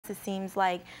it seems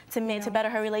like, to me, to better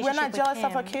her relationship with him. We're not jealous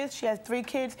of her kids. She has 3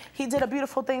 kids. He did a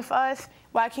beautiful thing for us.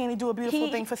 Why can't he do a beautiful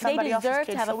thing for somebody else's kids?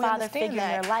 They deserve to have a father figure in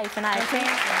their life, and I appreciate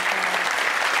that.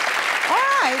 All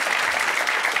right.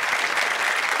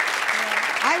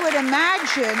 I would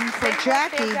imagine for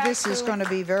Jackie, this is going to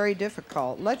be very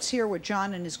difficult. Let's hear what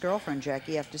John and his girlfriend,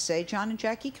 Jackie, have to say. John and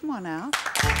Jackie, come on out.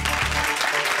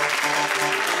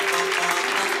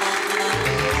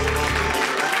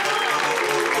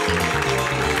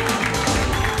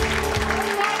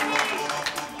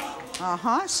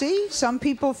 See? Some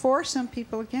people for, some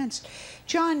people against.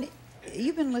 John,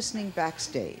 you've been listening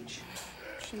backstage.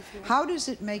 How does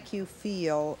it make you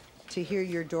feel to hear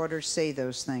your daughter say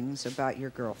those things about your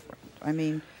girlfriend? I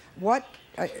mean,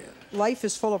 life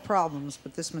is full of problems,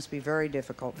 but this must be very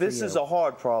difficult for you. This is a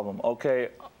hard problem, okay?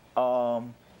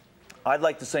 I'd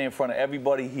like to say in front of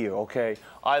everybody here, okay,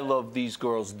 I love these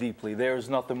girls deeply. There is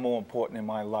nothing more important in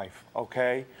my life,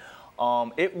 okay?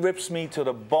 It rips me to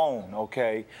the bone,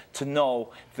 okay, to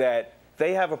know that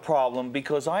they have a problem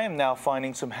because I am now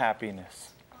finding some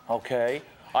happiness, okay?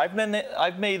 I've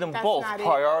made them both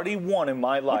priority 1 in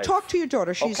my life. Well, talk to your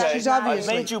daughter. She's obviously. I've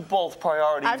made you both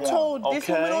priority 1. I've told this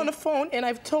woman on the phone, and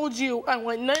I've told you, I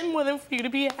want nothing more than for you to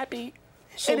be happy.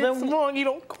 So and it's wrong. You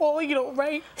don't call, you don't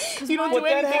write, you don't do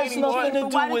anything anymore. That has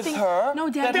nothing to do with her. No,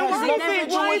 Dad,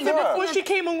 why is it before she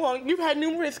came along, you've had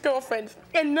numerous girlfriends,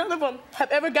 and none of them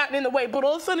have ever gotten in the way, but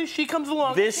all of a sudden she comes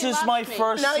along. This is my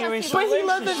first serious relationship. But he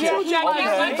loves us too, Jackie.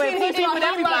 Why can't he be with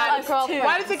everybody?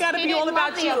 Why does it got to be all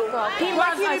about you? He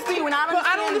loves us too, and I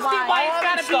don't understand why it's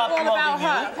got to be all about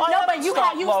her. No, but you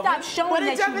stop showing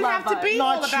that you love her. But it doesn't have to be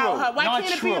all about her. Why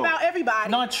can't it be about everybody?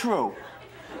 Not true.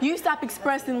 You stopped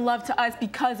expressing love to us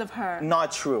because of her.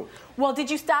 Not true. Well, did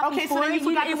you stop before? So then you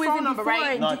forgot the phone number,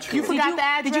 right? Not true. You forgot the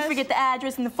address? Did you forget the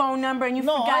address and the phone number and you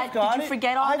forgot? Did you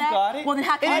forget all that? I've got it. Well, then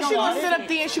how can you she gonna sit up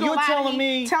there and she gonna lie to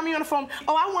me? Tell me on the phone,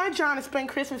 oh, I want John to spend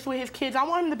Christmas with his kids. I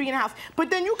want him to be in the house.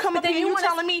 But then you come up here and you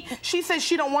telling me she says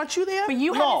she don't want you there? But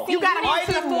you you gotta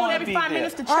answer the phone every 5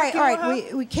 minutes to check in on her. All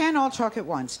right, we can't all talk at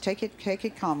once. Take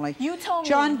it calmly. You told me.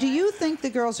 John, do you think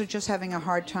the girls are just having a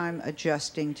hard time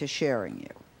adjusting to sharing you?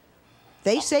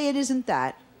 They say it isn't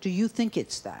that. Do you think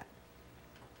it's that?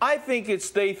 I think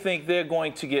they think they're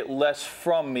going to get less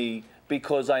from me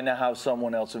because I now have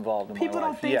someone else involved in my life. People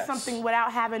don't think something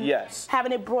without having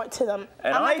it brought to them.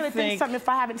 And I'm not going to think something if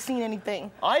I haven't seen anything.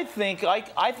 I think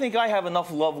I have enough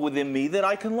love within me that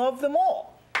I can love them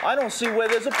all. I don't see where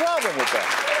there's a problem with that.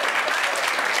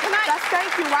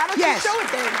 Thank you. Why don't you show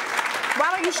it then?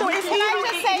 Why don't you show it? It's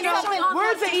easier.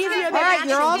 Words are easier than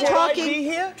actions. You're all talking.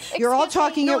 You're all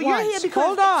talking at once.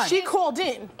 Hold on. She called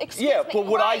in. Yeah, but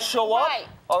would I show up?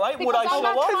 All right, would I show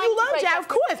up? Because you love Jack, of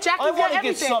course. Jackie's got everything.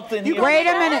 Get something here. Wait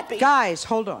a minute, guys.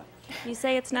 Hold on. You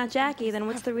say it's not Jackie, then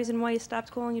what's the reason why you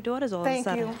stopped calling your daughters all of a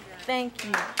sudden? Thank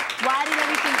you. Why did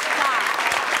everything stop?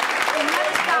 It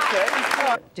never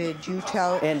stopped. Did you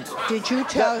tell?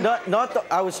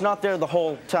 I was not there the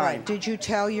whole time. Right. Did you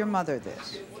tell your mother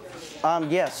this?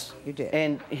 Yes. You did.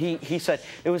 And he said,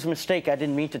 it was a mistake. I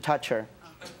didn't mean to touch her.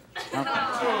 Okay. All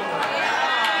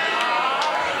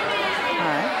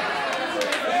right.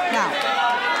 Now,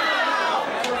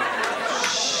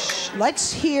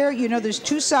 let's hear, there's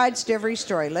 2 sides to every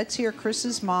story. Let's hear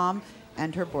Chris's mom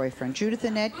and her boyfriend. Judith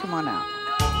and Ed, come on out.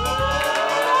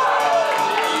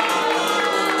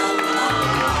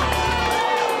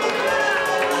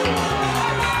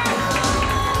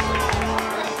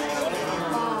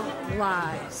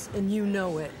 Lies, and you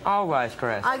know it. All lies,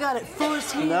 Chris. I got it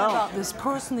firsthand about this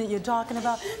person that you're talking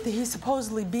about, that he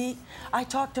supposedly beat. I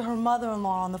talked to her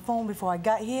mother-in-law on the phone before I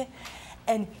got here,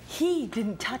 and he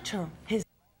didn't touch her.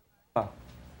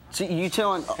 So you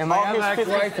telling Am all I his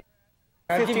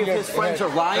 50 of his friends are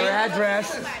lying? Her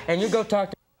address, and you go talk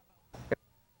to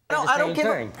No, I don't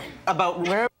care about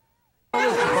where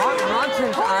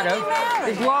nonsense out of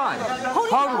is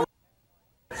lying.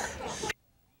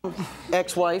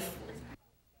 Ex-wife.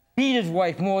 Beat his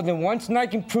wife more than once, and I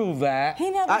can prove that. He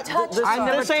never touched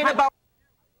her. This ain't about...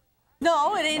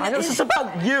 No, it ain't. This is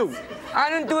about you. I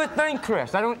didn't do a thing,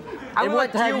 Chris. I would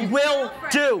like to have you will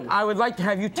do. I would like to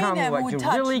have you tell me what you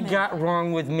really got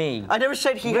wrong with me. I never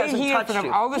said he hasn't touched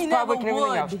you. All this public and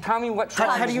everything else. Tell me what's wrong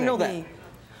with me. How do you know that?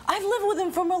 I've lived with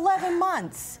him for 11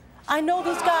 months. I know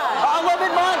this guy.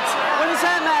 11 months? What does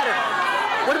that matter?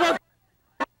 What about...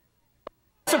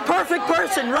 It's a perfect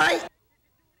person, right?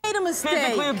 Made a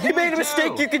mistake. You made a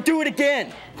mistake, you can do it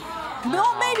again.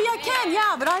 No, maybe I can,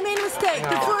 yeah, but I made a mistake.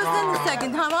 The first and the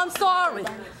second time, I'm sorry.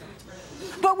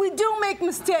 But we do make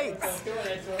mistakes.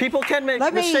 People can make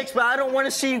mistakes, but I don't want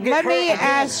to see you get hurt. Let me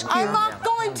ask you. I'm not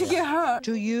going to get hurt.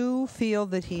 Do you feel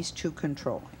that he's too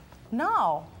controlling?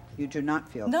 No. You do not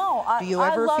feel that? No, Do you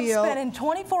ever I love feel spending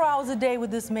 24 hours a day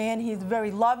with this man. He's a very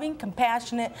loving,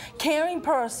 compassionate, caring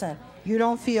person. You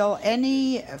don't feel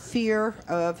any fear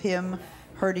of him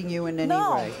hurting you in any way?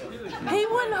 No, he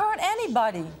wouldn't hurt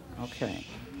anybody. Okay.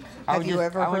 I Have you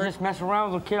ever I would hurt? just mess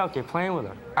around with a kid out there playing with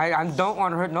her. I don't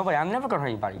want to hurt nobody. I'm never going to hurt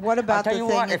anybody. What about I'll tell the you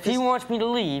thing what, at if he this- wants me to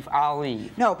leave, I'll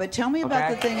leave. No, but tell me about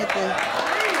Okay. the thing at the...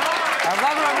 I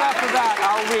love her enough for that,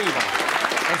 I'll leave.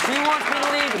 If she wants me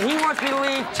to leave, and he wants me to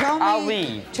leave, I'll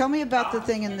leave. Tell me about the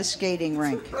thing in the skating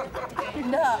rink.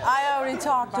 No, I already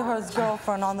talked to her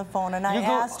girlfriend on the phone, and I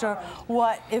asked her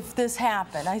what if this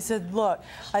happened. I said, look,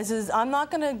 I says, I'm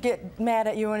not going to get mad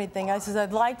at you or anything. I says,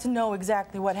 I'd like to know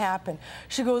exactly what happened.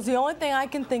 She goes, the only thing I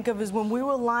can think of is when we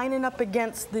were lining up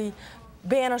against the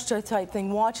banister type thing,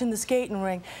 watching the skating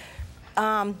ring.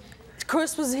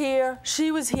 Chris was here,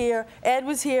 she was here, Ed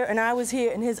was here, and I was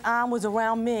here, and his arm was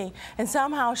around me. And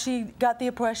somehow she got the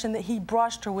impression that he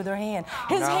brushed her with her hand.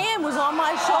 His hand was on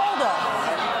my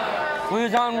shoulder. We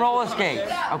was on roller skates,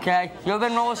 okay? You ever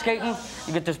been roller skating?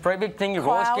 You get this pretty big thing, you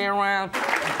roller skate around.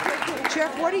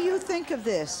 Jeff, what do you think of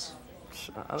this?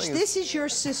 I think This is your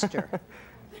sister.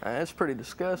 It's pretty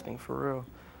disgusting, for real.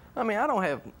 I mean, I don't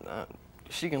have...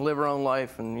 she can live her own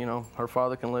life, and, you know, her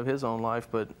father can live his own life,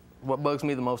 but what bugs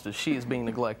me the most is she is being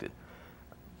neglected.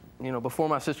 You know, before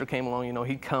my sister came along, you know,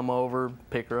 he'd come over,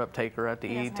 pick her up, take her out to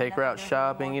eat, take her out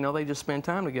shopping. You know, they just spend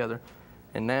time together.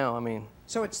 And now, I mean...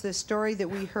 So it's the story that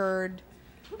we heard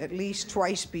at least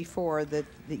twice before, that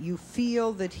you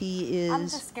feel that he is... I'm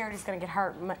just scared he's going to get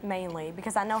hurt, mainly,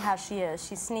 because I know how she is.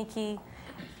 She's sneaky.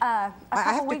 I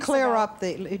have to clear up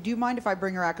the... Do you mind if I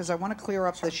bring her out? Because I want to clear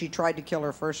up that she tried to kill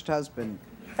her first husband.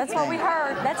 That's what we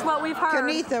heard. That's what we've heard.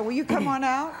 Kenitha, will you come on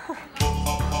out?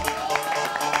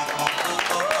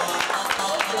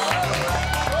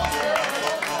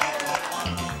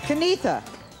 Kenitha,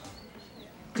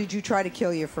 did you try to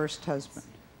kill your first husband?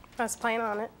 I was planning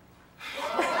on it.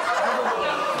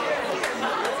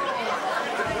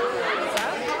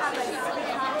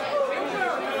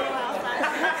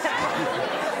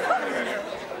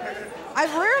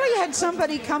 I've rarely had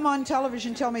somebody come on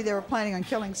television tell me they were planning on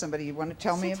killing somebody. You want to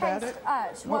tell me about it?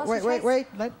 Wait.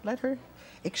 Let her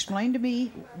explain to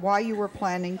me why you were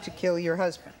planning to kill your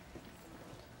husband.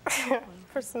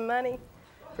 For some money.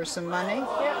 For some money? Yep.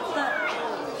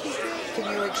 Can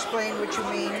you explain what you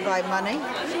mean by money?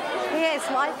 He has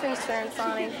life insurance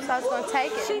on him, so I was going to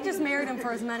take it. She just married him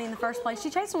for his money in the first place. She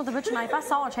chased him with a butcher knife. I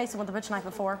saw her chase him with a butcher knife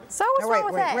before. So what's wrong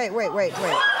with that? Wait. What's wrong with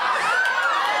that?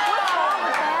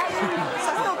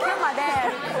 She's going to kill my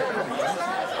dad.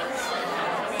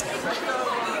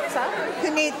 So?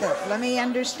 Kenitha, let me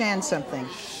understand something.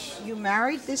 You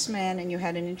married this man and you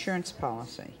had an insurance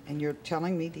policy, and you're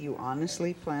telling me that you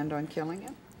honestly planned on killing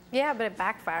him? Yeah, but it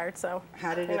backfired, so...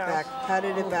 How did it backfire? How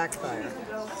did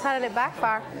it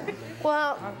backfire?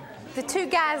 Well, the two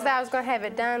guys that I was going to have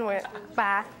it done with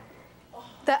by,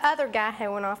 the other guy had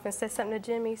went off and said something to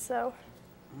Jimmy, so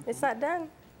it's not done.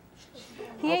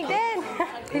 He ain't dead.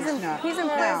 He's in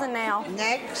prison now.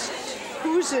 Next,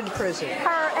 who's in prison?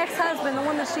 Her ex-husband, the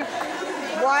one that she...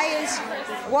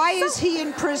 Why is he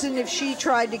in prison if she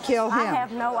tried to kill him? I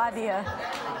have no idea.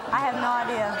 I have no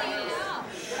idea.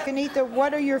 Kenitha,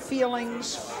 what are your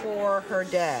feelings for her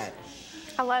dad?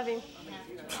 I love him.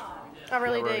 I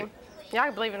really do. Y'all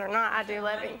can believe it or not, I do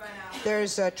love him.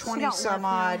 There's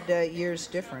 20-some-odd years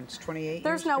difference, 28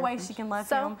 There's years no difference. way she can love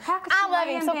So, him. How could she I love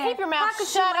lay him, in so bed? keep your mouth How could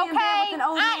she shut, lay in bed okay? with an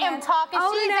old I man am talking.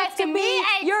 old She's enough asking to me be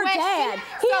a your question, dad.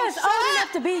 He so is shut old up.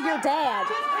 enough to be your dad.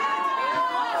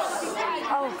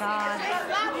 Oh, God.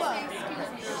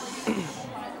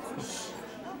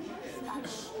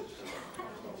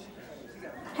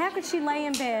 How could she lay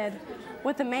in bed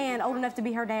with a man old enough to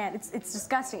be her dad? It's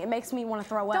disgusting. It makes me want to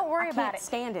throw up. Don't worry about it. I can't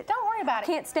stand it. Don't worry about it.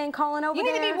 I can't stand calling over You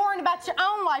need there. to be worrying about your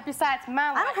own life besides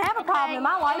my life. I don't have a problem in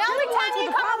my life. The only You're the time ones you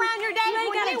with the come problem. around your days You ain't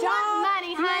when got a you job. want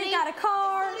money, You honey. ain't got a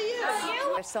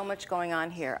car. There's so much going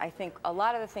on here. I think a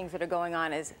lot of the things that are going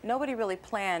on is nobody really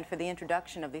planned for the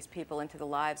introduction of these people into the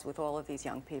lives with all of these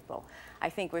young people. I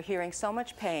think we're hearing so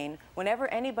much pain. Whenever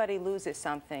anybody loses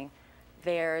something,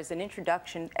 there's an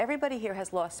introduction. Everybody here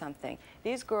has lost something.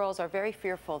 These girls are very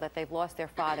fearful that they've lost their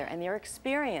father, and their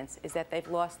experience is that they've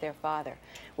lost their father.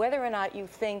 Whether or not you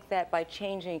think that by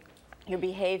changing your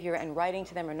behavior and writing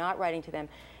to them or not writing to them,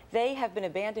 they have been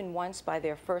abandoned once by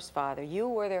their first father. You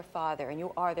were their father, and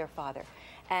you are their father.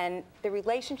 And the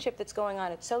relationship that's going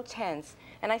on, it's so tense.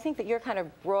 And I think that you're kind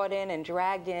of brought in and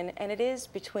dragged in, and it is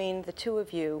between the two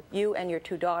of you, you and your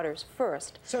two daughters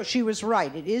first. So she was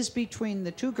right. It is between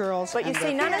the two girls. But you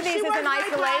see, none of these is in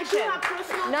isolation.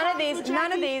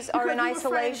 None of these are in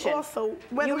isolation. Also,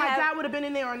 whether my dad would have been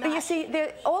in there or not. But you see,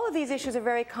 all of these issues are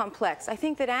very complex. I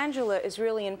think that Angela is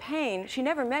really in pain. She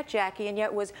never met Jackie and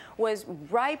yet was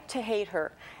ripe to hate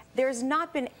her. There's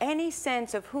not been any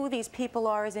sense of who these people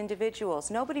are as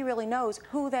individuals. Nobody really knows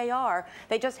who they are.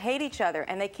 They just hate each other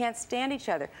and they can't stand each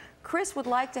other. Chris would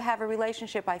like to have a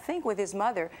relationship, I think, with his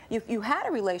mother. You had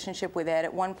a relationship with Ed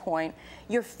at one point.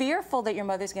 You're fearful that your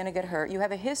mother's going to get hurt. You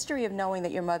have a history of knowing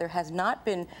that your mother has not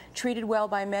been treated well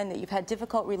by men, that you've had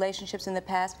difficult relationships in the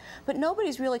past. But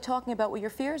nobody's really talking about what your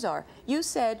fears are. You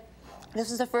said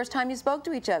this is the first time you spoke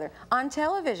to each other on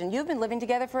television. You've been living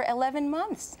together for 11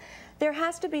 months. There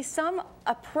has to be some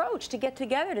approach to get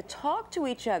together, to talk to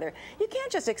each other. You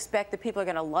can't just expect that people are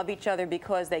going to love each other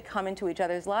because they come into each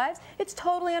other's lives. It's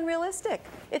totally unrealistic.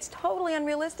 It's totally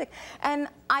unrealistic. And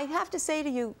I have to say to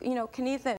you, you know, Kenitha